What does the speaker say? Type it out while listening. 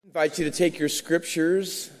I invite you to take your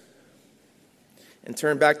scriptures and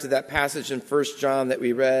turn back to that passage in 1 John that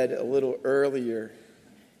we read a little earlier.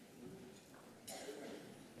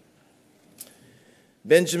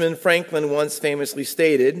 Benjamin Franklin once famously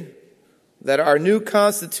stated that our new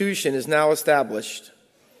Constitution is now established.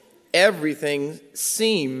 Everything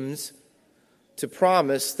seems to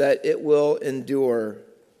promise that it will endure.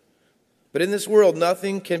 But in this world,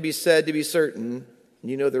 nothing can be said to be certain.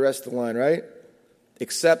 You know the rest of the line, right?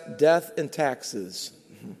 Except death and taxes.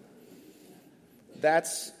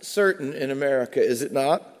 That's certain in America, is it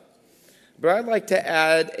not? But I'd like to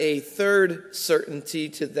add a third certainty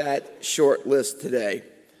to that short list today,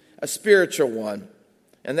 a spiritual one.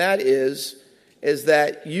 And that is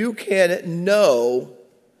that you can know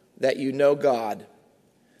that you know God,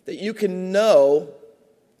 that you can know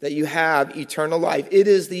that you have eternal life. It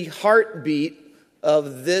is the heartbeat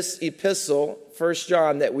of this epistle, 1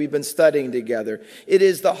 John, that we've been studying together. It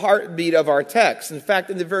is the heartbeat of our text. In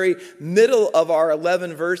fact, in the very middle of our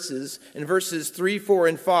 11 verses, in verses 3, 4,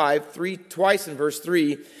 and 5, twice in verse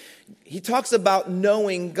 3, he talks about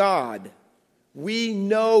knowing God. We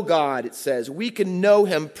know God, it says. We can know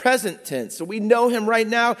him, present tense. So we know him right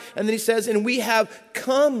now. And then he says, and we have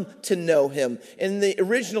come to know him. In the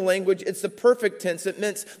original language, it's the perfect tense. It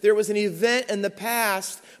means there was an event in the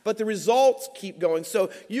past, but the results keep going. So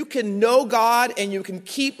you can know God and you can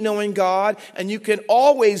keep knowing God and you can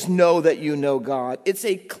always know that you know God. It's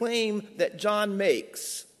a claim that John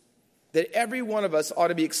makes that every one of us ought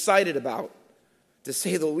to be excited about, to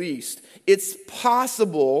say the least. It's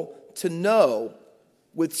possible to know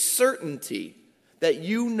with certainty that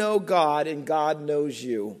you know God and God knows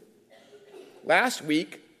you. Last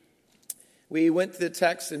week, we went to the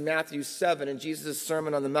text in Matthew 7 in Jesus'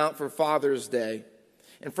 Sermon on the Mount for Father's Day.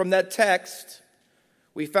 And from that text,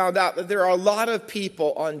 we found out that there are a lot of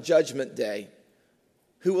people on Judgment Day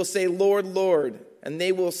who will say, Lord, Lord, and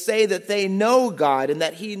they will say that they know God and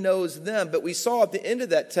that he knows them. But we saw at the end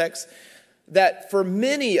of that text that for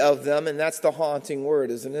many of them, and that's the haunting word,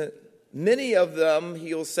 isn't it? Many of them,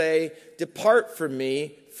 he'll say, depart from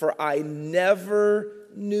me, for I never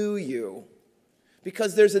knew you.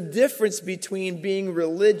 Because there's a difference between being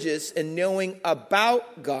religious and knowing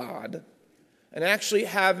about God and actually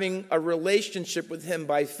having a relationship with him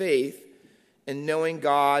by faith and knowing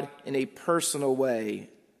God in a personal way.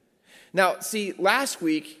 Now, see, last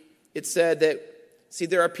week it said that,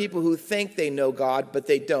 there are people who think they know God, but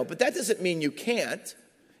they don't. But that doesn't mean you can't.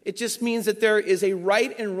 It just means that there is a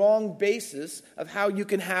right and wrong basis of how you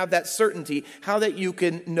can have that certainty, how that you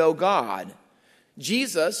can know God.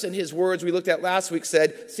 Jesus, in his words we looked at last week,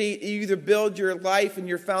 said, you either build your life and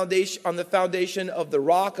your foundation on the foundation of the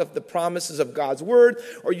rock of the promises of God's word,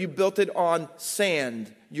 or you built it on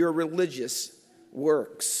sand, your religious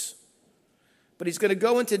works. But he's going to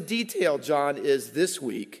go into detail, John is this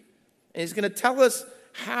week, and he's going to tell us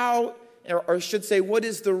how, or I should say, what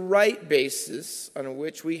is the right basis on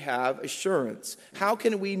which we have assurance? How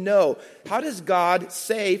can we know? How does God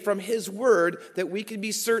say from his word that we can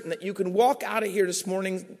be certain that you can walk out of here this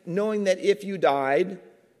morning knowing that if you died,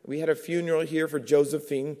 we had a funeral here for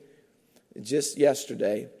Josephine just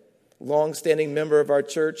yesterday, long-standing member of our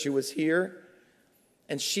church who was here,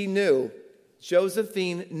 and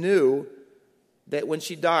Josephine knew that when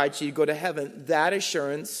she died, she'd go to heaven. That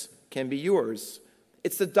assurance can be yours.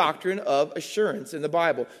 It's the doctrine of assurance in the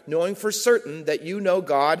Bible, knowing for certain that you know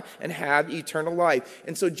God and have eternal life.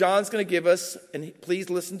 And so John's going to give us, and please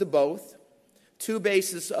listen to both, two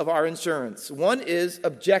bases of our assurance. One is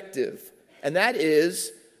objective, and that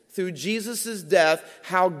is through Jesus' death,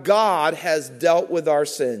 how God has dealt with our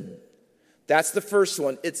sin. That's the first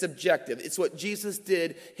one. It's objective. It's what Jesus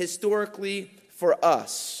did historically for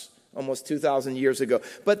us almost 2,000 years ago.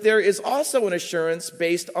 But there is also an assurance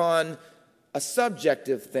based on a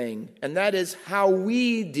subjective thing, and that is how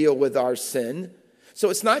we deal with our sin. So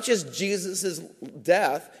it's not just Jesus'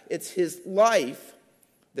 death, it's his life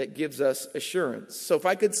that gives us assurance. So if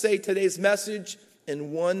I could say today's message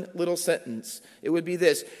in one little sentence, it would be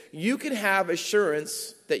this: you can have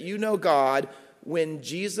assurance that you know God when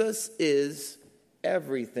Jesus is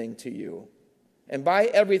everything to you. And by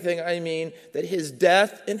everything, I mean that his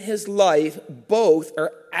death and his life both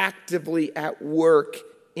are actively at work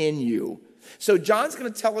in you. So John's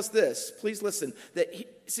going to tell us this. Please listen.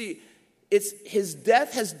 His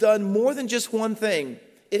death has done more than just one thing.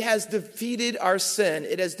 It has defeated our sin.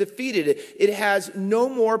 It has defeated it. It has no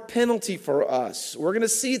more penalty for us. We're going to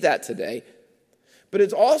see that today. But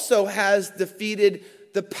it also has defeated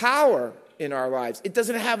the power in our lives. It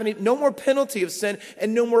doesn't have no more penalty of sin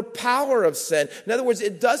and no more power of sin. In other words,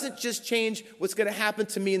 it doesn't just change what's going to happen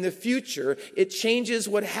to me in the future. It changes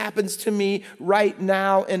what happens to me right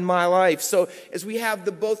now in my life. So as we have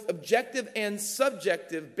the both objective and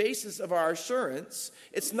subjective basis of our assurance,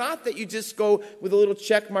 it's not that you just go with a little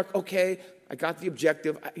check mark, okay, I got the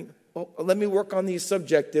objective, let me work on the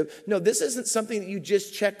subjective. No, this isn't something that you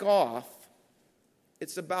just check off.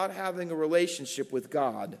 It's about having a relationship with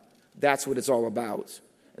God. That's what it's all about.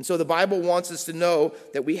 And so the Bible wants us to know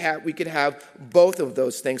that we could have both of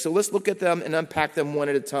those things. So let's look at them and unpack them one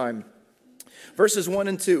at a time. Verses 1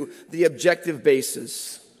 and 2, the objective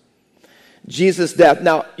basis. Jesus' death.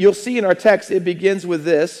 Now, you'll see in our text, it begins with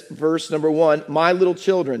this, verse number 1, my little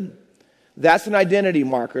children. That's an identity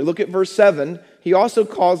marker. Look at verse 7. He also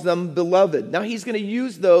calls them beloved. Now, he's going to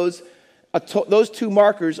use those two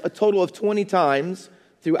markers a total of 20 times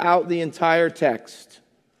throughout the entire text.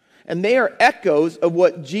 And they are echoes of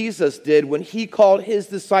what Jesus did when he called his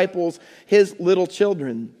disciples his little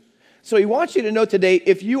children. So he wants you to know today,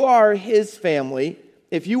 if you are his family,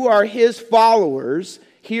 if you are his followers,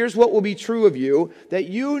 here's what will be true of you, that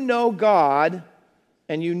you know God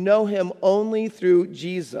and you know him only through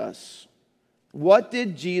Jesus. What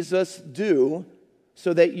did Jesus do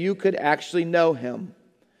so that you could actually know him?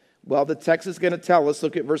 Well, the text is going to tell us,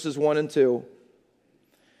 look at verses 1 and 2.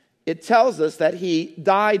 It tells us that he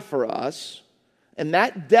died for us, and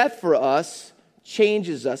that death for us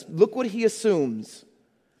changes us. Look what he assumes.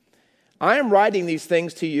 I am writing these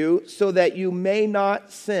things to you so that you may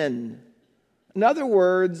not sin. In other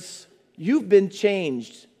words, you've been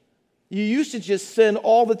changed. You used to just sin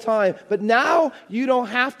all the time, but now you don't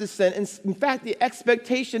have to sin. And in fact, the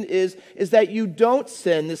expectation is that you don't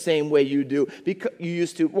sin the same way you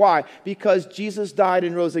used to. Why? Because Jesus died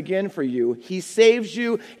and rose again for you. He saves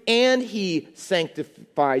you and he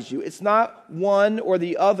sanctifies you. It's not one or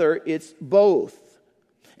the other, it's both.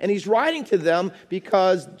 And he's writing to them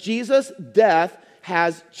because Jesus' death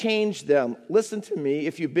has changed them. Listen to me,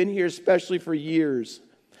 if you've been here especially for years.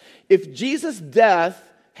 If Jesus' death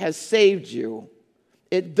has saved you,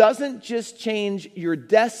 it doesn't just change your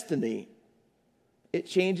destiny. It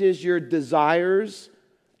changes your desires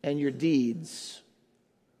and your deeds.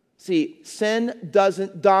 See, sin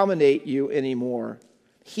doesn't dominate you anymore.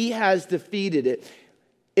 He has defeated it.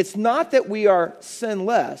 It's not that we are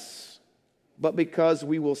sinless, but because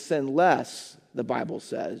we will sin less, the Bible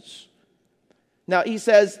says. Now, he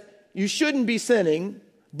says, you shouldn't be sinning,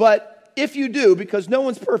 but if you do, because no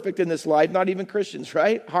one's perfect in this life, not even Christians,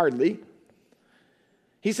 right? Hardly.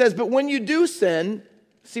 He says, but when you do sin,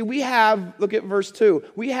 see, look at verse 2,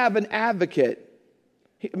 we have an advocate.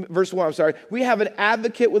 Verse 1, I'm sorry. We have an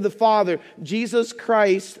advocate with the Father, Jesus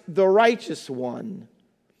Christ, the righteous one.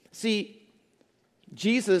 See,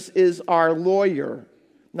 Jesus is our lawyer.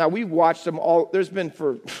 Now, we've watched them all. There's been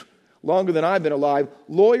for longer than I've been alive.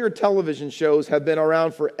 Lawyer television shows have been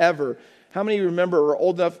around forever. How many are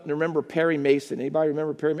old enough to remember Perry Mason? Anybody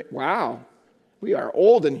remember Perry Mason? Wow, we are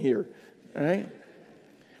old in here, right?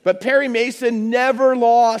 But Perry Mason never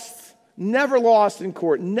lost in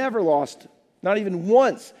court, never lost, not even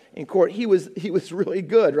once in court. He was really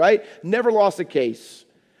good, right? Never lost a case.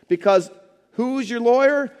 Because who's your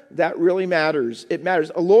lawyer? That really matters. It matters.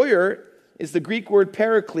 A lawyer is the Greek word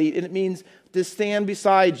paraclete, and it means to stand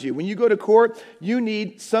beside you. When you go to court, you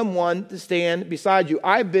need someone to stand beside you.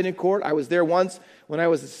 I've been in court. I was there once when I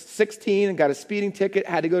was 16 and got a speeding ticket,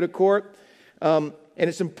 had to go to court. And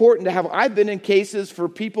it's important to have, I've been in cases for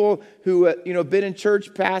people who, been in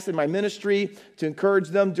church past in my ministry to encourage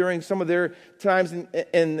them during some of their times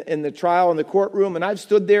in the trial in the courtroom. And I've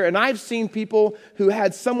stood there and I've seen people who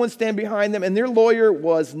had someone stand behind them and their lawyer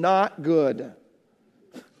was not good.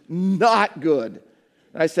 Not good.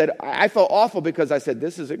 And I felt awful because I said,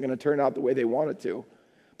 this isn't going to turn out the way they want it to.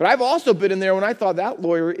 But I've also been in there when I thought that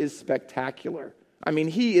lawyer is spectacular. I mean,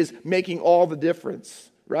 he is making all the difference,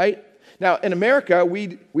 right? Now, in America,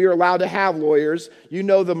 we are allowed to have lawyers. You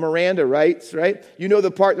know the Miranda rights, right? You know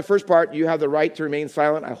the first part, you have the right to remain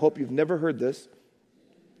silent. I hope you've never heard this.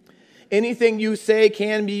 Anything you say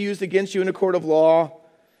can be used against you in a court of law.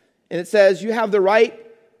 And it says you have the right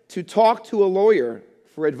to talk to a lawyer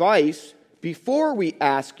for advice before we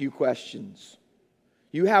ask you questions.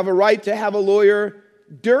 You have a right to have a lawyer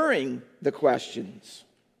during the questions,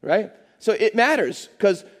 right? So it matters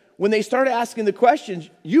because when they start asking the questions,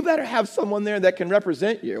 you better have someone there that can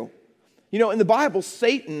represent you. You know, in the Bible,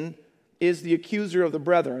 Satan is the accuser of the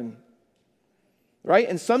brethren, right?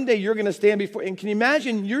 And someday you're going to stand before, and can you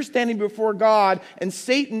imagine you're standing before God and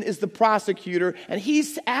Satan is the prosecutor and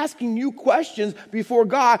he's asking you questions before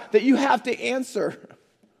God that you have to answer.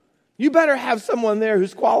 You better have someone there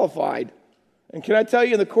who's qualified. And can I tell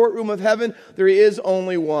you, in the courtroom of heaven, there is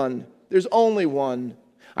only one. There's only one.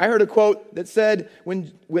 I heard a quote that said,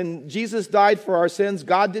 when Jesus died for our sins,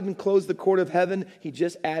 God didn't close the court of heaven. He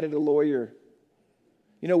just added a lawyer.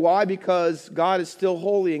 You know why? Because God is still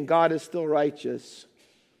holy and God is still righteous.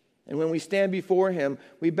 And when we stand before him,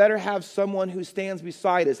 we better have someone who stands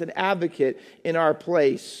beside us, an advocate in our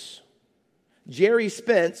place. Jerry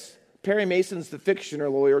Spence, Perry Mason's the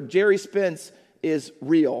fictional lawyer. Jerry Spence is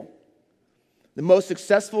real. The most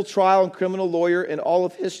successful trial and criminal lawyer in all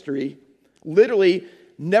of history, literally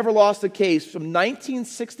never lost a case. From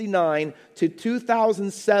 1969 to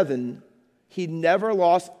 2007, he never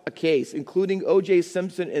lost a case, including O.J.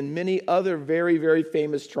 Simpson and many other very, very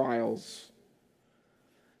famous trials.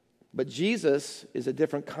 But Jesus is a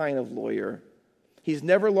different kind of lawyer. He's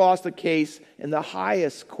never lost a case in the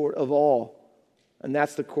highest court of all, and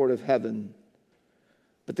that's the court of heaven.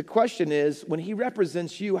 But the question is, when he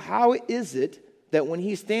represents you, how is it that when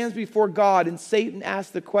he stands before God and Satan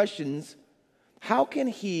asks the questions, how can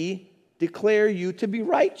he declare you to be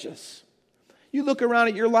righteous? You look around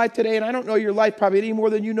at your life today, and I don't know your life probably any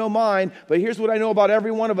more than you know mine, but here's what I know about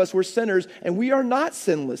every one of us. We're sinners, and we are not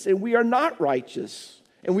sinless, and we are not righteous.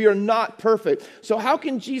 And we are not perfect. So how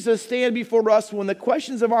can Jesus stand before us when the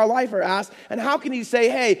questions of our life are asked? And how can he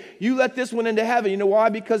say, hey, you let this one into heaven? You know why?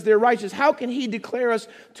 Because they're righteous. How can he declare us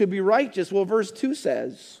to be righteous? Well, verse 2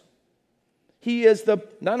 says, he is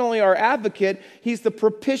not only our advocate, he's the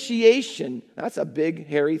propitiation. That's a big,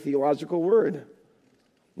 hairy theological word.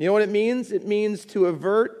 You know what it means? It means to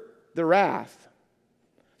avert the wrath.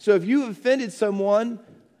 So if you've offended someone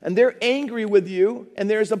and they're angry with you and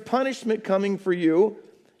there's a punishment coming for you,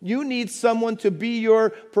 you need someone to be your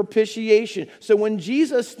propitiation. So when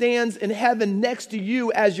Jesus stands in heaven next to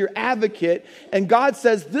you as your advocate, and God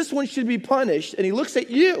says, this one should be punished, and he looks at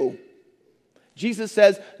you, Jesus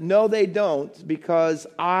says, no, they don't, because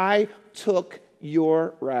I took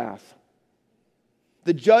your wrath.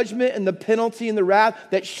 The judgment and the penalty and the wrath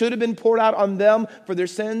that should have been poured out on them for their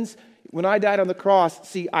sins, when I died on the cross,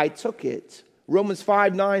 see, I took it. Romans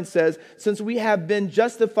 5:9 says, since we have been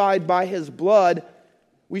justified by his blood,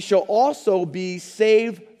 we shall also be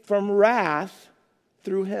saved from wrath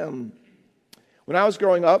through him. When I was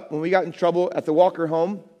growing up, when we got in trouble at the Walker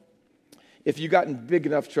home, if you got in big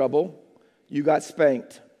enough trouble, you got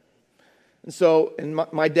spanked. And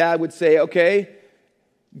my dad would say, okay,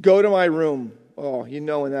 go to my room. Oh, you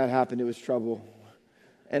know when that happened, it was trouble.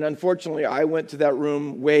 And unfortunately, I went to that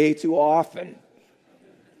room way too often.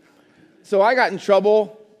 So I got in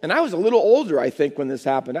trouble. And I was a little older, I think, when this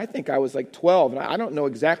happened. I think I was like 12. And I don't know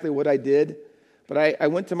exactly what I did. But I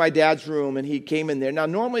went to my dad's room, and he came in there. Now,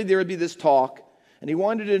 normally there would be this talk. And he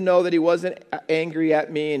wanted to know that he wasn't angry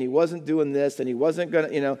at me, and he wasn't doing this, and he wasn't going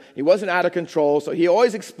to, he wasn't out of control. So he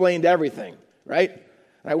always explained everything, right?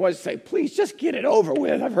 And I wanted to say, please, just get it over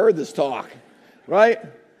with. I've heard this talk, right?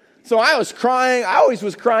 So I was crying. I always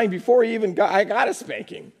was crying before I got a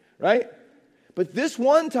spanking, right? But this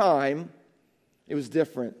one time, it was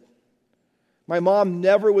different. My mom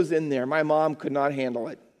never was in there. My mom could not handle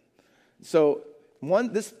it. So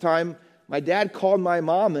this time, my dad called my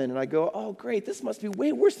mom in, and I go, oh, great, this must be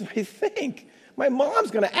way worse than I think. My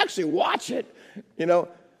mom's going to actually watch it,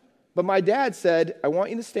 But my dad said, I want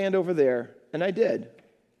you to stand over there. And I did.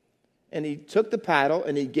 And he took the paddle,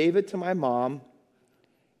 and he gave it to my mom.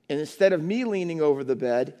 And instead of me leaning over the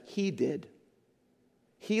bed, he did.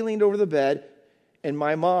 He leaned over the bed, and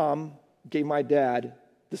my mom gave my dad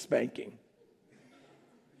the spanking.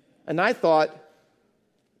 And I thought,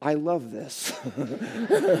 I love this.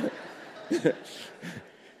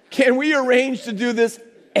 Can we arrange to do this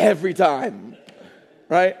every time?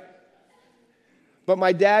 Right? But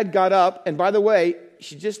my dad got up, and by the way,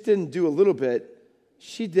 she just didn't do a little bit.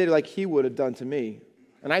 She did like he would have done to me.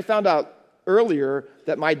 And I found out earlier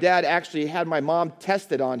that my dad actually had my mom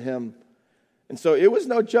tested on him. And so it was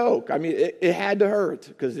no joke. I mean, it had to hurt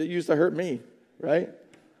because it used to hurt me, right?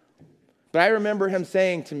 But I remember him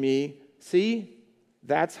saying to me, see,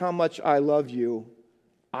 that's how much I love you.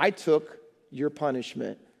 I took your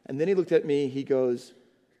punishment. And then he looked at me, he goes,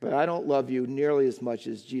 but I don't love you nearly as much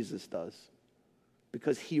as Jesus does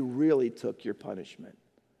because he really took your punishment.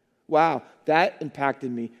 Wow, that impacted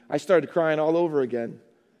me. I started crying all over again.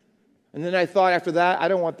 And then I thought after that, I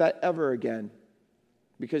don't want that ever again.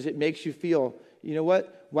 Because it makes you feel, you know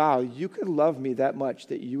what? Wow, you could love me that much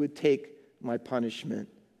that you would take my punishment.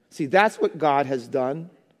 See, that's what God has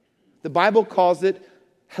done. The Bible calls it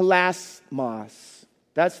hilasmos.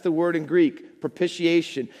 That's the word in Greek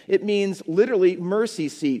propitiation. It means literally mercy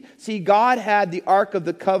seat. See, God had the Ark of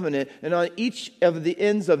the Covenant, and on each of the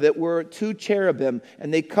ends of it were 2 cherubim,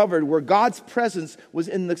 and they covered where God's presence was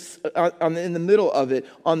in the middle of it,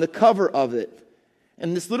 on the cover of it.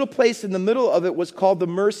 And this little place in the middle of it was called the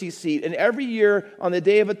mercy seat. And every year on the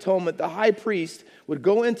Day of Atonement, the high priest would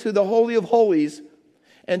go into the Holy of Holies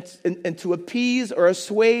and to appease or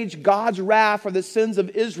assuage God's wrath for the sins of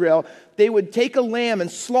Israel, they would take a lamb and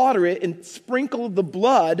slaughter it and sprinkle the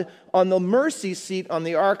blood on the mercy seat on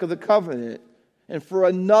the Ark of the Covenant. And for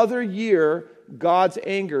another year, God's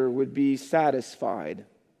anger would be satisfied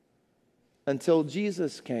until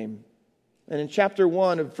Jesus came. And in chapter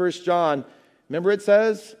 1 of 1 John, remember it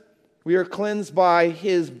says, we are cleansed by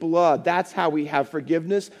his blood. That's how we have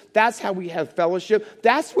forgiveness. That's how we have fellowship.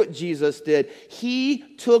 That's what Jesus did. He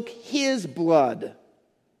took his blood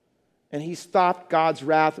and he stopped God's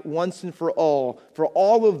wrath once and for all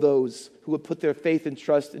of those who would put their faith and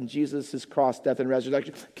trust in Jesus' cross, death, and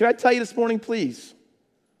resurrection. Can I tell you this morning, please?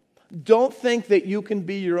 Don't think that you can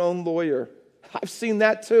be your own lawyer. I've seen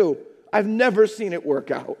that too. I've never seen it work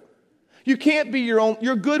out. You can't be your own.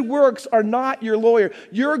 Your good works are not your lawyer.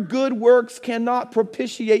 Your good works cannot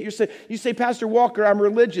propitiate your sin. You say, Pastor Walker, I'm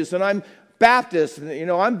religious and I'm Baptist.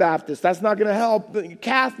 I'm Baptist. That's not going to help.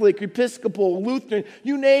 Catholic, Episcopal, Lutheran,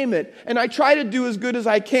 you name it. And I try to do as good as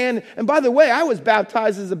I can. And by the way, I was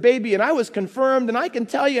baptized as a baby and I was confirmed. And I can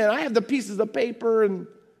tell you, and I have the pieces of paper. And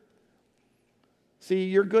see,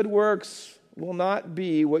 your good works will not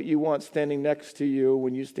be what you want standing next to you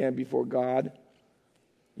when you stand before God.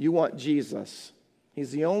 You want Jesus.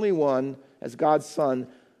 He's the only one, as God's Son,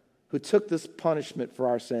 who took this punishment for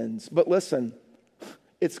our sins. But listen,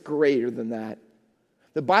 it's greater than that.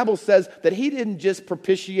 The Bible says that he didn't just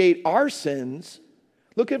propitiate our sins.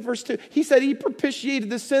 Look at verse 2. He said he propitiated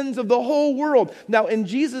the sins of the whole world. Now, in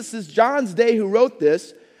John's day, who wrote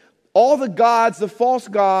this, all the gods, the false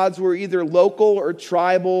gods, were either local or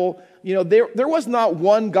tribal. There was not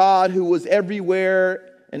one God who was everywhere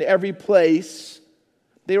and every place.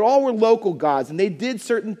 They all were local gods, and they did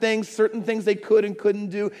certain things they could and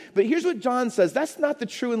couldn't do. But here's what John says. That's not the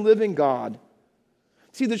true and living God.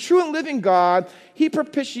 See, the true and living God, he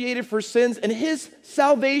propitiated for sins, and his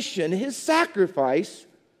salvation, his sacrifice,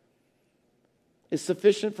 is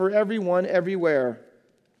sufficient for everyone, everywhere.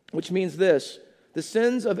 Which means this, the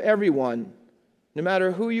sins of everyone, no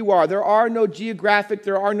matter who you are. There are no geographic,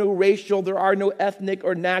 there are no racial, there are no ethnic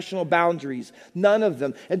or national boundaries. None of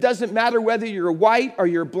them. It doesn't matter whether you're white or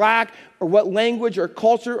you're black or what language or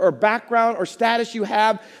culture or background or status you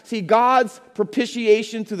have. See, God's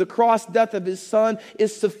propitiation through the cross death of his Son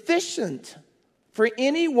is sufficient for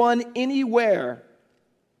anyone, anywhere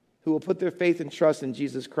who will put their faith and trust in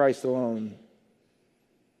Jesus Christ alone.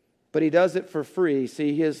 But he does it for free.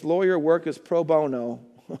 See, his lawyer work is pro bono.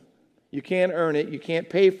 You can't earn it. You can't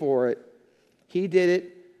pay for it. He did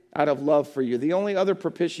it out of love for you. The only other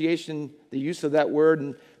propitiation, the use of that word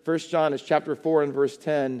in 1 John is chapter 4 and verse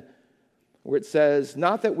 10, where it says,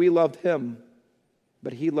 not that we loved him,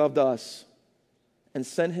 but he loved us and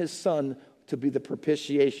sent his Son to be the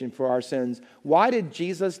propitiation for our sins. Why did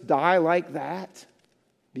Jesus die like that?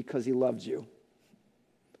 Because he loved you.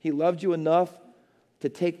 He loved you enough to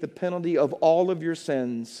take the penalty of all of your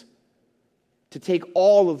sins, to take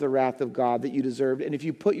all of the wrath of God that you deserved. And if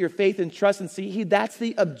you put your faith and trust and see, that's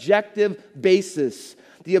the objective basis.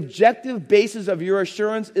 The objective basis of your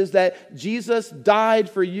assurance is that Jesus died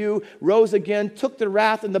for you, rose again, took the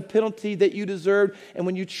wrath and the penalty that you deserved. And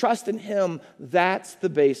when you trust in him, that's the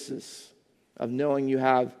basis of knowing you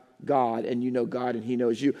have God and you know God and he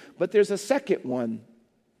knows you. But there's a second one.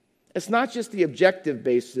 It's not just the objective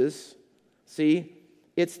basis. See,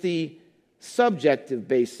 it's the subjective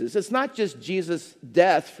basis. It's not just Jesus'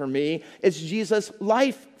 death for me, it's Jesus'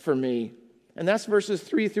 life for me. And that's verses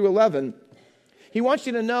 3 through 11. He wants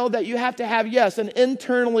you to know that you have to have, yes, an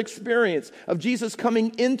internal experience of Jesus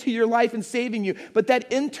coming into your life and saving you, but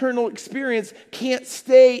that internal experience can't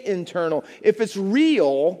stay internal. If it's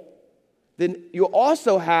real, then you'll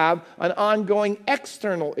also have an ongoing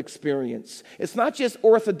external experience. It's not just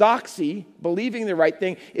orthodoxy, believing the right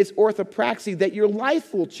thing, it's orthopraxy, that your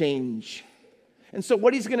life will change. And so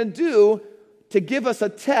what he's going to do to give us a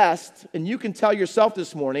test, and you can tell yourself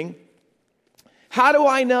this morning, how do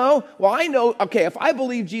I know? Well, I know, okay, if I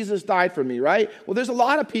believe Jesus died for me, right? Well, there's a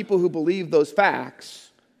lot of people who believe those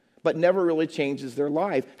facts, but never really changes their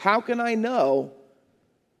life. How can I know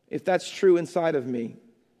if that's true inside of me?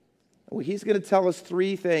 Well, he's going to tell us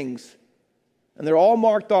 3 things, and they're all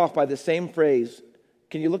marked off by the same phrase.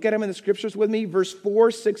 Can you look at them in the scriptures with me? Verse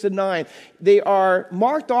 4, 6, and 9. They are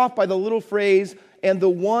marked off by the little phrase, and the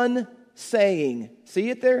one saying. See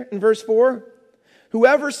it there in verse 4?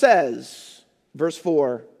 Whoever says, verse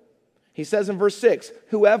 4. He says in verse 6,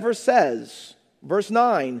 whoever says. Verse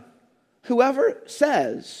 9, whoever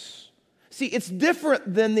says. See, it's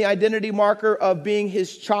different than the identity marker of being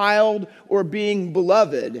his child or being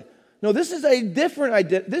beloved. No, this is a different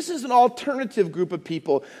identity. This is an alternative group of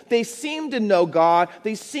people. They seem to know God.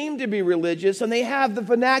 They seem to be religious, and they have the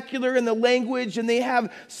vernacular and the language, and they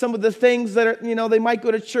have some of the things that are, they might go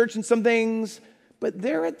to church and some things, but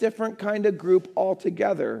they're a different kind of group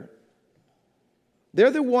altogether. They're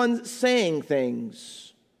the ones saying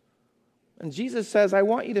things. And Jesus says, I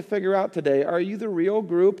want you to figure out today, are you the real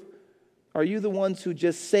group? Are you the ones who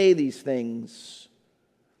just say these things?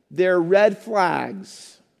 They're red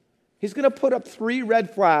flags. He's going to put up 3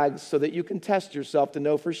 red flags so that you can test yourself to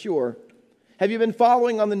know for sure. Have you been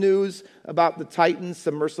following on the news about the Titan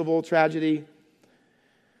submersible tragedy?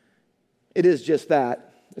 It is just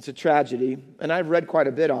that. It's a tragedy. And I've read quite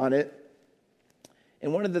a bit on it.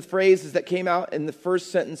 And one of the phrases that came out in the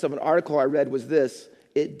first sentence of an article I read was this: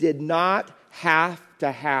 it did not have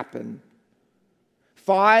to happen.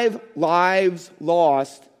 5 lives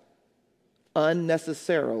lost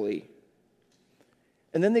unnecessarily.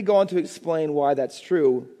 And then they go on to explain why that's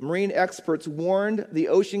true. Marine experts warned the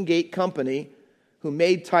Ocean Gate company, who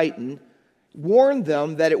made Titan, warned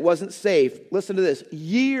them that it wasn't safe. Listen to this: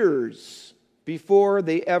 years before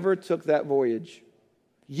they ever took that voyage.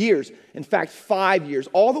 Years. In fact, 5 years.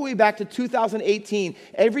 All the way back to 2018.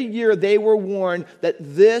 Every year they were warned that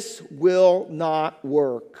this will not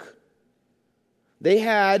work. They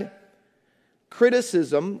had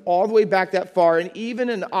criticism all the way back that far, and even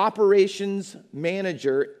an operations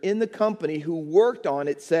manager in the company who worked on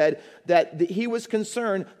it said that he was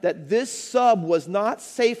concerned that this sub was not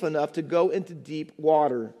safe enough to go into deep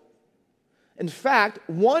water. In fact,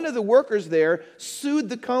 one of the workers there sued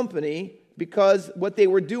the company because what they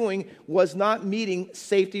were doing was not meeting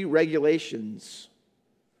safety regulations.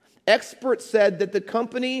 Experts said that the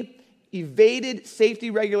company evaded safety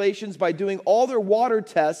regulations by doing all their water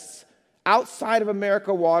tests outside of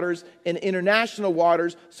America waters and international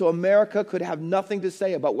waters so America could have nothing to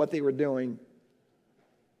say about what they were doing.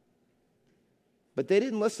 But they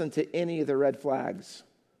didn't listen to any of the red flags.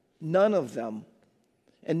 None of them.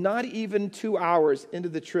 And not even 2 hours into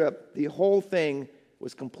the trip, the whole thing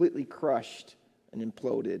was completely crushed and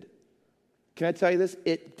imploded. Can I tell you this?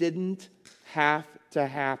 It didn't have to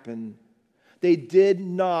happen. They did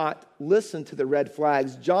not listen to the red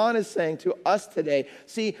flags. John is saying to us today,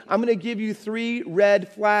 see, I'm going to give you 3 red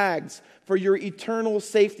flags for your eternal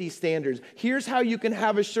safety standards. Here's how you can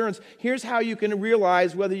have assurance. Here's how you can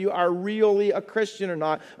realize whether you are really a Christian or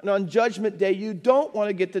not. And on Judgment Day, you don't want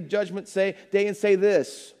to get to Judgment Day and say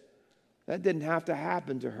this: that didn't have to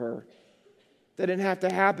happen to her. That didn't have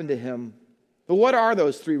to happen to him. But what are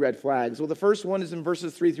those 3 red flags? Well, the first one is in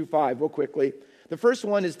verses 3 through 5, real quickly. The first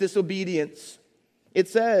one is disobedience. It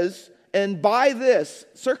says, and by this,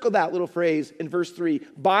 circle that little phrase in verse 3,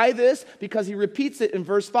 by this, because he repeats it in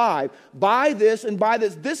verse 5. By this and by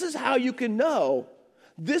this. This is how you can know.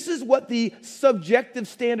 This is what the subjective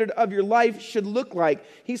standard of your life should look like.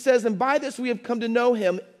 He says, and by this we have come to know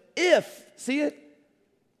him if, see it?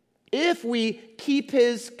 If we keep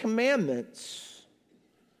his commandments.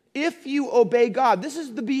 If you obey God. This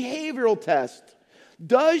is the behavioral test.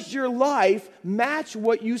 Does your life match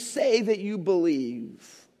what you say that you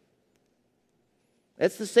believe?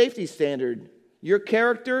 That's the safety standard. Your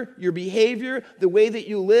character, your behavior, the way that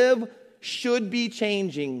you live should be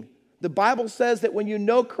changing. The Bible says that when you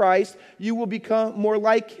know Christ, you will become more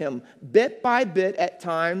like him. Bit by bit at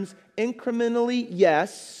times, incrementally,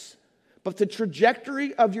 yes. But the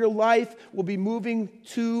trajectory of your life will be moving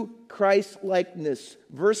to Christ-likeness.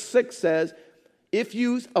 Verse 6 says, if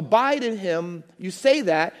you abide in him, you say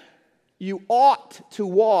that, you ought to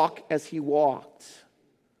walk as he walked.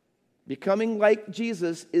 Becoming like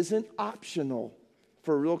Jesus isn't optional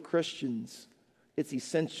for real Christians. It's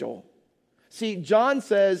essential. See, John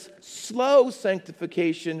says slow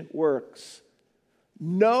sanctification works.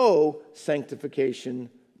 No sanctification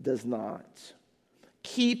does not.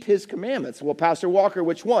 Keep his commandments. Well, Pastor Walker,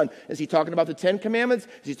 which one? Is he talking about the 10 commandments?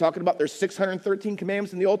 Is he talking about there's 613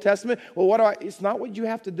 commandments in the Old Testament? Well, it's not what you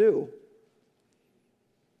have to do.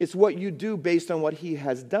 It's what you do based on what he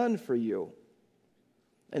has done for you.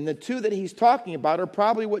 And the 2 that he's talking about are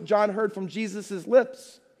probably what John heard from Jesus'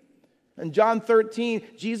 lips. In John 13,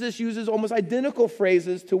 Jesus uses almost identical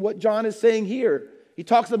phrases to what John is saying here. He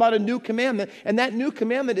talks about a new commandment, and that new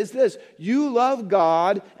commandment is this: you love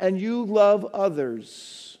God and you love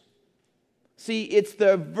others. See, it's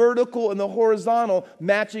the vertical and the horizontal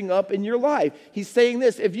matching up in your life. He's saying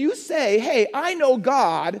this. If you say, hey, I know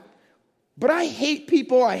God, but I hate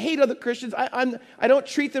people, I hate other Christians, I don't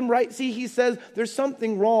treat them right. See, he says there's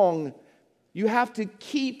something wrong. You have to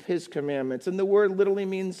keep his commandments. And the word literally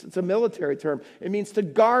means, it's a military term. It means to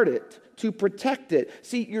guard it, to protect it.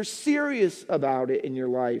 See, you're serious about it in your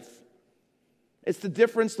life. It's the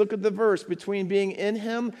difference, look at the verse, between being in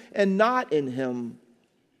him and not in him.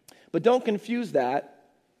 But don't confuse that.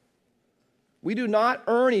 We do not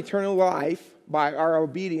earn eternal life by our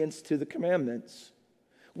obedience to the commandments.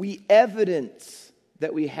 We evidence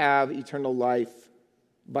that we have eternal life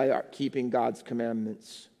by our keeping God's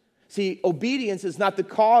commandments. See, obedience is not the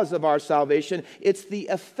cause of our salvation, it's the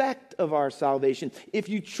effect of our salvation. If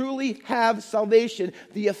you truly have salvation,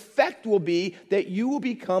 the effect will be that you will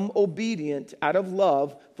become obedient out of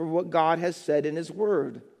love for what God has said in his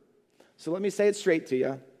word. So let me say it straight to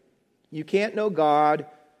you. You can't know God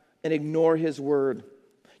and ignore his word.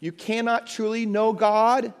 You cannot truly know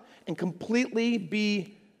God and completely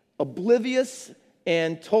be oblivious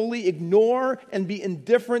and totally ignore and be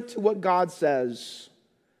indifferent to what God says.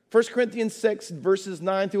 1 Corinthians 6, verses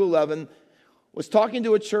 9 through 11, was talking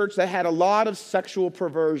to a church that had a lot of sexual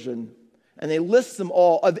perversion. And they list them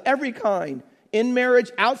all, of every kind. In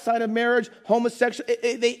marriage, outside of marriage, homosexual.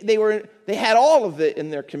 They had all of it in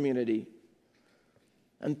their community.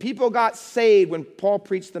 And people got saved when Paul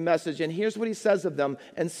preached the message. And here's what he says of them.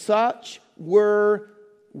 And such were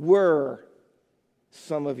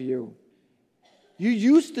some of you. You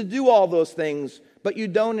used to do all those things, but you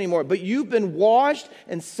don't anymore. But you've been washed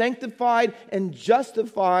and sanctified and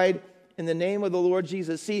justified in the name of the Lord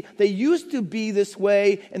Jesus. See, they used to be this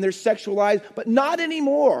way in their sexual lives, but not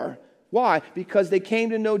anymore. Why? Because they came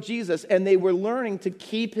to know Jesus and they were learning to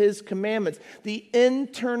keep his commandments. The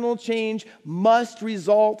internal change must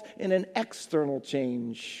result in an external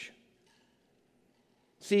change.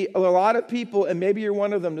 See, a lot of people, and maybe you're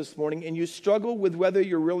one of them this morning, and you struggle with whether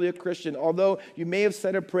you're really a Christian, although you may have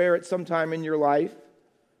said a prayer at some time in your life.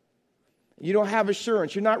 You don't have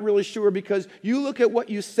assurance. You're not really sure because you look at what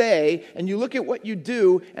you say and you look at what you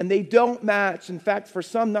do, and they don't match. In fact, for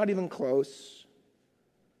some, not even close.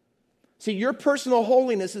 See, your personal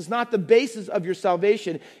holiness is not the basis of your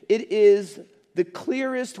salvation. It is the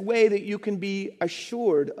clearest way that you can be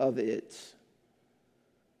assured of it.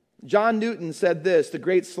 John Newton said this, the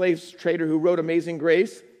great slave trader who wrote Amazing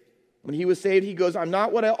Grace. When he was saved, he goes, I'm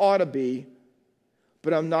not what I ought to be,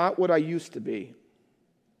 but I'm not what I used to be.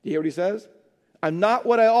 You hear what he says? I'm not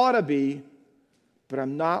what I ought to be, but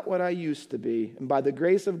I'm not what I used to be. And by the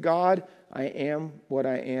grace of God, I am what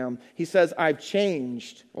I am. He says, I've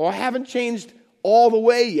changed. Well, I haven't changed all the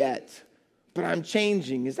way yet, but I'm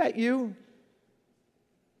changing. Is that you?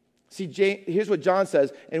 See, here's what John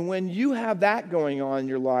says. And when you have that going on in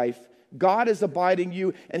your life, God is abiding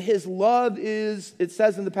you, and his love is, it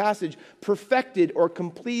says in the passage, perfected or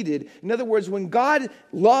completed. In other words, when God's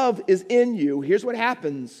love is in you, here's what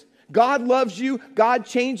happens. God loves you, God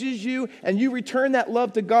changes you, and you return that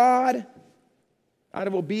love to God out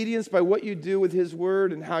of obedience by what you do with his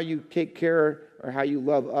word and how you take care or how you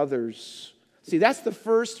love others. See, that's the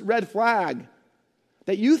first red flag.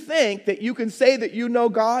 That you think that you can say that you know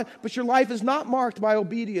God, but your life is not marked by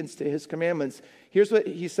obedience to his commandments. Here's what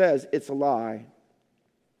he says, it's a lie.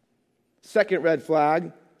 Second red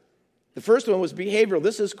flag. The first one was behavioral.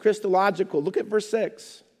 This is Christological. Look at verse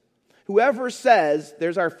 6. Whoever says,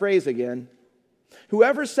 there's our phrase again,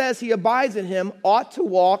 whoever says he abides in him ought to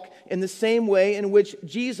walk in the same way in which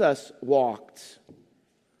Jesus walked.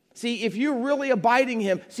 See, if you're really abiding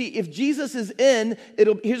him, see, if Jesus is in,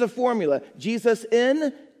 here's a formula. Jesus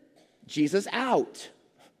in, Jesus out.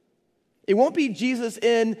 It won't be Jesus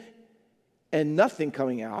in and nothing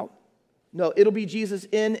coming out. No, it'll be Jesus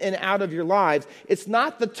in and out of your lives. It's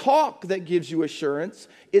not the talk that gives you assurance.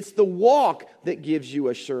 It's the walk that gives you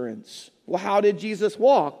assurance. Well, how did Jesus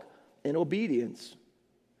walk? In obedience.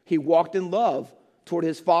 He walked in love toward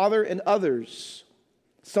his Father and others.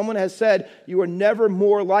 Someone has said, you are never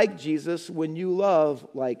more like Jesus when you love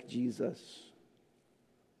like Jesus.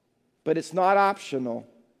 But it's not optional.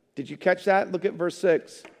 Did you catch that? Look at verse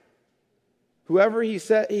 6.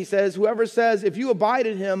 He says, whoever says, if you abide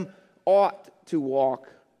in him, ought to walk.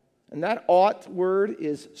 And that ought word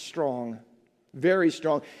is strong. Very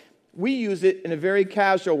strong. We use it in a very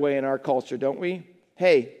casual way in our culture, don't we?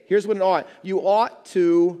 Hey, here's what it ought. You ought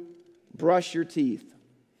to brush your teeth.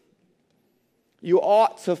 You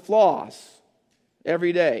ought to floss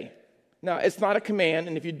every day. Now, it's not a command,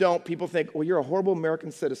 and if you don't, people think, well, you're a horrible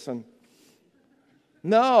American citizen.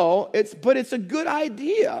 No, but it's a good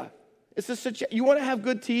idea. You want to have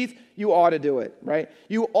good teeth? You ought to do it, right?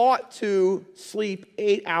 You ought to sleep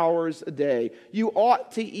 8 hours a day. You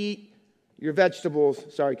ought to eat your vegetables.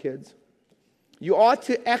 Sorry, kids. You ought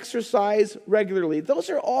to exercise regularly. Those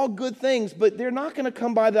are all good things, but they're not going to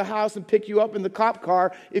come by the house and pick you up in the cop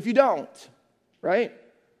car if you don't, right?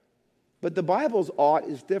 But the Bible's ought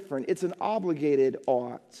is different. It's an obligated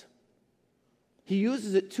ought. He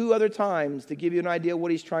uses it 2 other times to give you an idea of what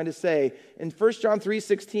he's trying to say. In 1 John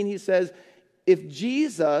 3:16, he says, if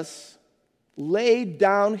Jesus laid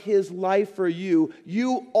down his life for you,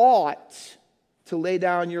 you ought to lay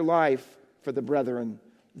down your life for the brethren.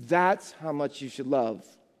 That's how much you should love.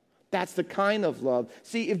 That's the kind of love.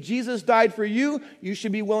 See, if Jesus died for you, you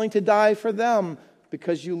should be willing to die for them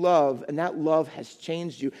because you love, and that love has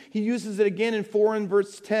changed you. He uses it again in 4 and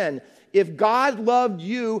verse 10. If God loved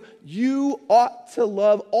you, you ought to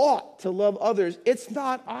love others. It's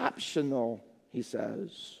not optional, he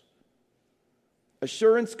says.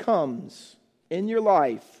 Assurance comes in your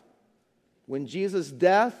life when Jesus'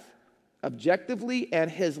 death, objectively, and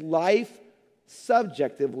his life,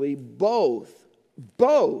 subjectively, both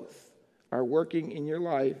are working in your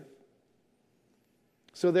life.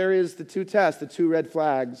 So there is the 2 tests, the 2 red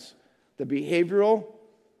flags, the behavioral,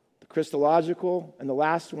 the Christological, and the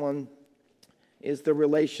last one is the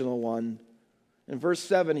relational one. In verse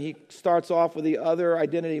 7, he starts off with the other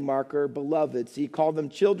identity marker, beloved. So he called them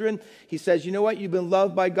children. He says, you know what? You've been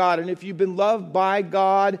loved by God. And if you've been loved by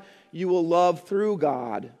God, you will love through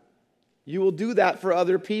God. You will do that for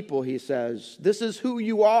other people, he says. This is who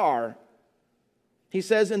you are. He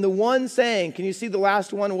says, in the one saying, can you see the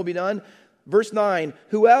last one will be done? Verse 9,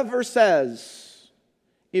 whoever says,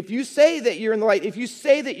 if you say that you're in the light, if you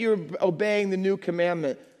say that you're obeying the new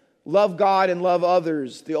commandment, love God and love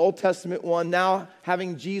others, the Old Testament one, now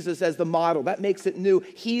having Jesus as the model, that makes it new.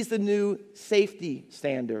 He's the new safety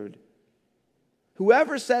standard.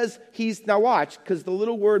 Whoever says now watch, because the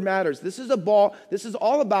little word matters. This is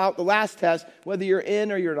all about the last test, whether you're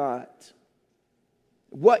in or you're not.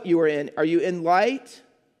 What you are in. Are you in light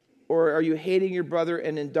or are you hating your brother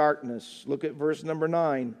and in darkness? Look at verse number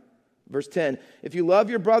 9, verse 10. If you love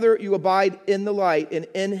your brother, you abide in the light and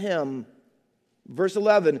in him. Verse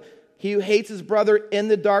 11, he who hates his brother in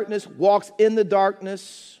the darkness walks in the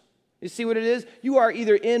darkness. You see what it is? You are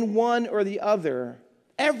either in one or the other.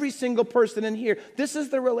 Every single person in here. This is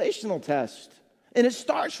the relational test. And it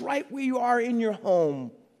starts right where you are in your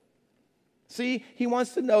home. See, he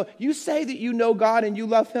wants to know, you say that you know God and you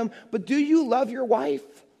love him, but do you love your wife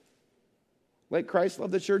like Christ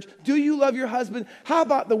loved the church? Do you love your husband? How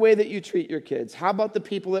about the way that you treat your kids? How about the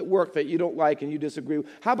people at work that you don't like and you disagree with?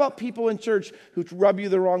 How about people in church who rub you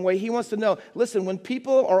the wrong way? He wants to know, listen, when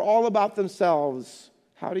people are all about themselves,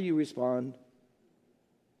 how do you respond?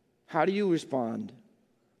 How do you respond?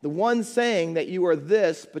 The one saying that you are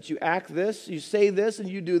this, but you act this, you say this and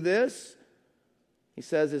you do this, he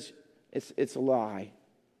says it's a lie.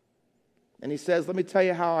 And he says, let me tell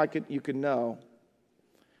you how you can know.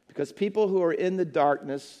 Because people who are in the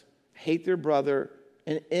darkness hate their brother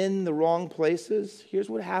and in the wrong places, here's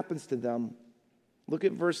what happens to them. Look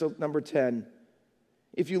at verse number 10.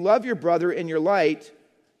 If you love your brother in your light,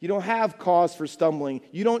 you don't have cause for stumbling.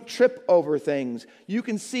 You don't trip over things. You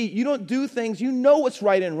can see. You don't do things. You know what's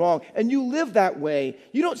right and wrong, and you live that way.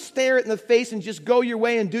 You don't stare it in the face and just go your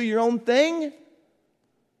way and do your own thing.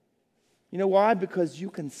 You know why? Because you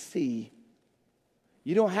can see.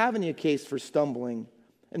 You don't have any case for stumbling.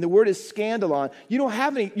 And the word is scandalon.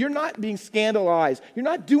 You're not being scandalized. You're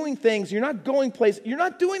not doing things. You're not going places. You're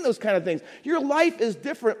not doing those kind of things. Your life is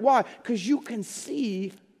different. Why? Because you can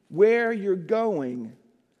see where you're going.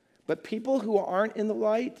 But people who aren't in the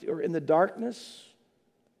light or in the darkness,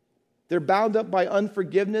 they're bound up by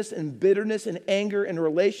unforgiveness and bitterness and anger and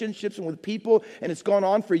relationships and with people, and it's gone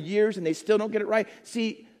on for years and they still don't get it right.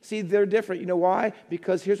 See, they're different. You know why?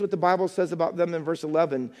 Because here's what the Bible says about them in verse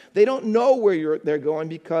 11. They don't know where they're going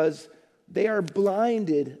because they are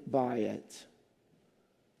blinded by it.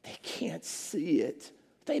 They can't see it.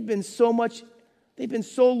 They've been so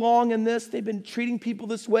long in this. They've been treating people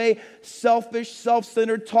this way, selfish,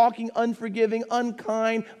 self-centered, talking, unforgiving,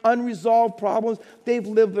 unkind, unresolved problems. They've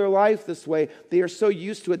lived their life this way. They are so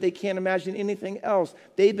used to it, they can't imagine anything else.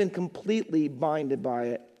 They've been completely blinded by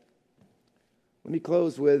it. Let me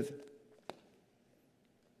close with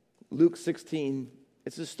Luke 16.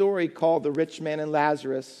 It's a story called The Rich Man and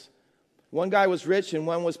Lazarus. One guy was rich and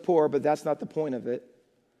one was poor, but that's not the point of it.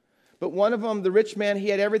 But one of them, the rich man, he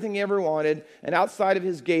had everything he ever wanted, and outside of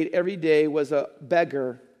his gate every day was a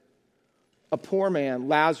beggar, a poor man,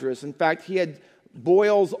 Lazarus. In fact, he had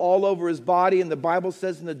boils all over his body, and the Bible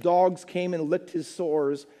says, and the dogs came and licked his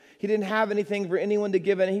sores. He didn't have anything for anyone to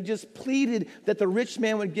give, and he just pleaded that the rich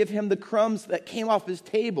man would give him the crumbs that came off his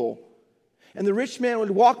table. And the rich man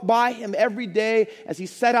would walk by him every day as he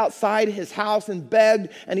sat outside his house and begged,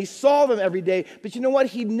 and he saw them every day. But you know what?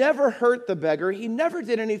 He never hurt the beggar. He never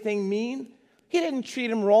did anything mean. He didn't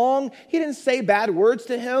treat him wrong. He didn't say bad words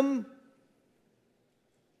to him.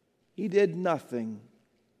 He did nothing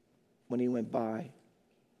when he went by.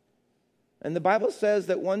 And the Bible says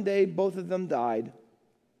that one day both of them died.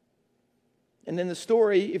 And in the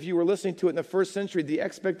story, if you were listening to it in the first century, the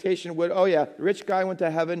expectation would, oh yeah, the rich guy went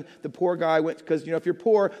to heaven, the poor guy went, because if you're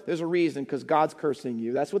poor, there's a reason, because God's cursing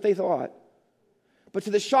you. That's what they thought. But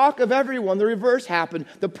to the shock of everyone, the reverse happened.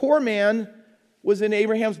 The poor man was in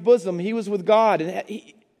Abraham's bosom. He was with God.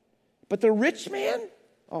 But the rich man,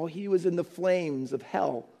 he was in the flames of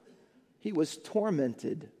hell. He was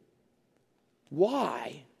tormented.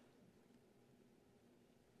 Why?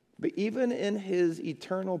 But even in his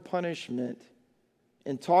eternal punishment,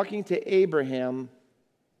 in talking to Abraham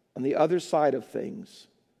on the other side of things,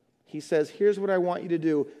 he says, here's what I want you to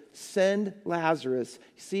do. Send Lazarus.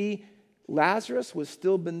 See, Lazarus was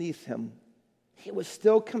still beneath him. He was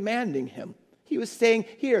still commanding him. He was saying,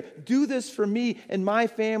 here, do this for me and my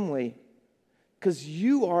family, because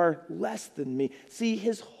you are less than me. See,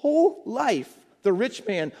 his whole life, the rich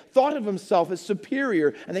man thought of himself as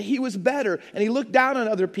superior and that he was better, and he looked down on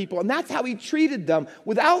other people, and that's how he treated them,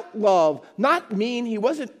 without love, not mean. He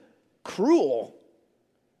wasn't cruel.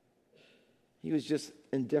 He was just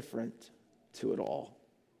indifferent to it all.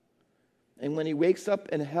 And when he wakes up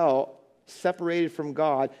in hell, separated from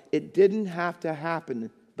God, it didn't have to happen,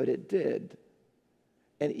 but it did.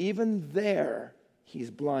 And even there, he's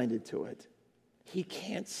blinded to it. He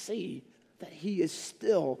can't see that he is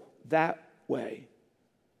still that way.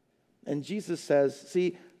 And Jesus says,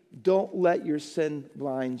 see, don't let your sin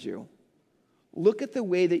blind you. Look at the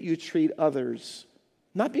way that you treat others,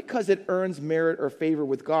 not because it earns merit or favor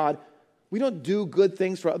with God. We don't do good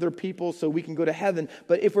things for other people so we can go to heaven.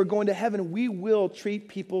 But if we're going to heaven, we will treat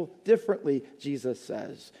people differently, Jesus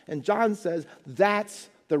says. And John says, that's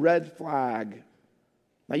the red flag.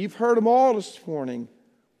 Now, you've heard them all this morning.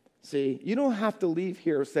 See, you don't have to leave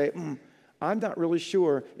here and say, I'm not really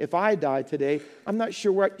sure if I die today. I'm not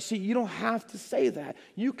sure where. See, you don't have to say that.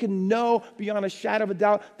 You can know beyond a shadow of a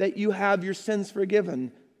doubt that you have your sins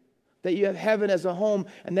forgiven, that you have heaven as a home,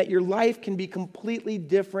 and that your life can be completely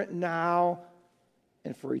different now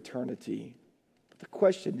and for eternity. But the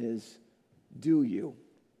question is, do you?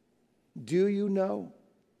 Do you know?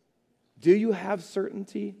 Do you have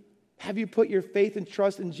certainty? Have you put your faith and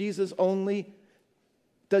trust in Jesus only?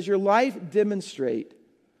 Does your life demonstrate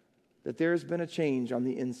that there has been a change on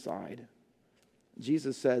the inside?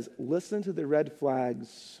 Jesus says, listen to the red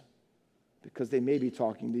flags because they may be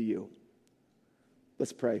talking to you.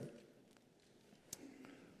 Let's pray.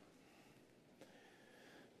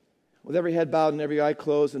 With every head bowed and every eye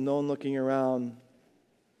closed and no one looking around,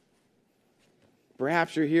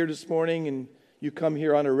 perhaps you're here this morning and you come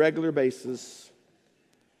here on a regular basis.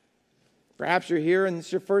 Perhaps you're here and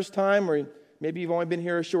it's your first time, or maybe you've only been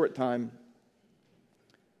here a short time.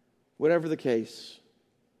 Whatever the case,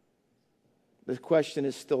 the question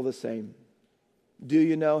is still the same. Do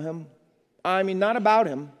you know him? I mean, not about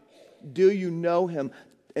him. Do you know him?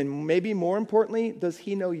 And maybe more importantly, does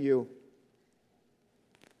he know you?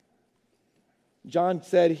 John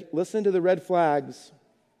said, listen to the red flags.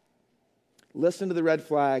 Listen to the red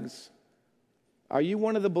flags. Are you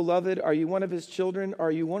one of the beloved? Are you one of his children?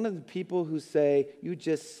 Are you one of the people who say, you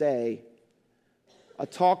just say, a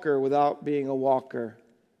talker without being a walker?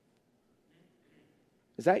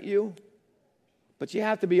 Is that you? But you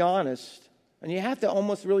have to be honest. And you have to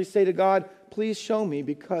almost really say to God, please show me,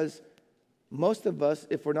 because most of us,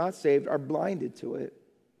 if we're not saved, are blinded to it.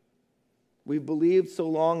 We've believed so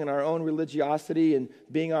long in our own religiosity and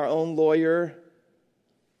being our own lawyer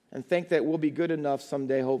and think that we'll be good enough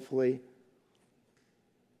someday, hopefully.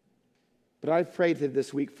 But I've prayed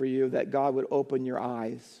this week for you that God would open your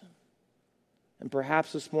eyes. And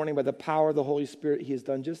perhaps this morning, by the power of the Holy Spirit, he has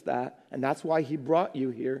done just that. And that's why he brought you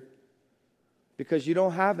here. Because you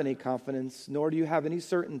don't have any confidence, nor do you have any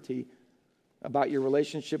certainty about your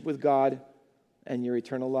relationship with God and your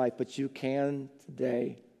eternal life. But you can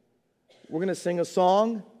today. We're going to sing a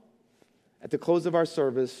song at the close of our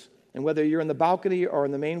service. And whether you're in the balcony or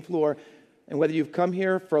on the main floor, and whether you've come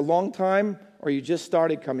here for a long time or you just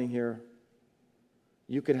started coming here,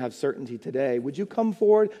 you can have certainty today. Would you come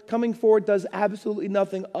forward? Coming forward does absolutely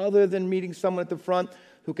nothing other than meeting someone at the front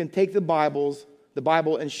who can take the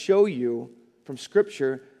Bible and show you from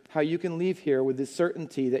Scripture how you can leave here with the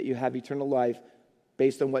certainty that you have eternal life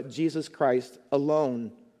based on what Jesus Christ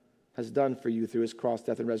alone has done for you through his cross,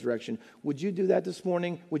 death, and resurrection. Would you do that this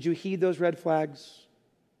morning? Would you heed those red flags?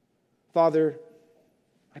 Father,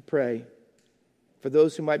 I pray for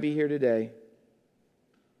those who might be here today,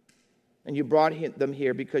 and you brought them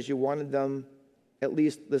here because you wanted them, at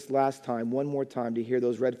least this last time, one more time, to hear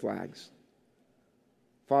those red flags.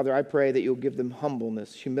 Father, I pray that you'll give them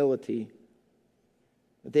humbleness, humility,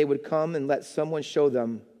 that they would come and let someone show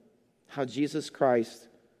them how Jesus Christ,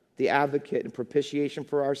 the advocate and propitiation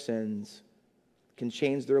for our sins, can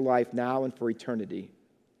change their life now and for eternity.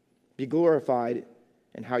 Be glorified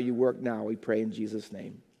in how you work now, we pray in Jesus'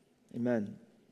 name. Amen.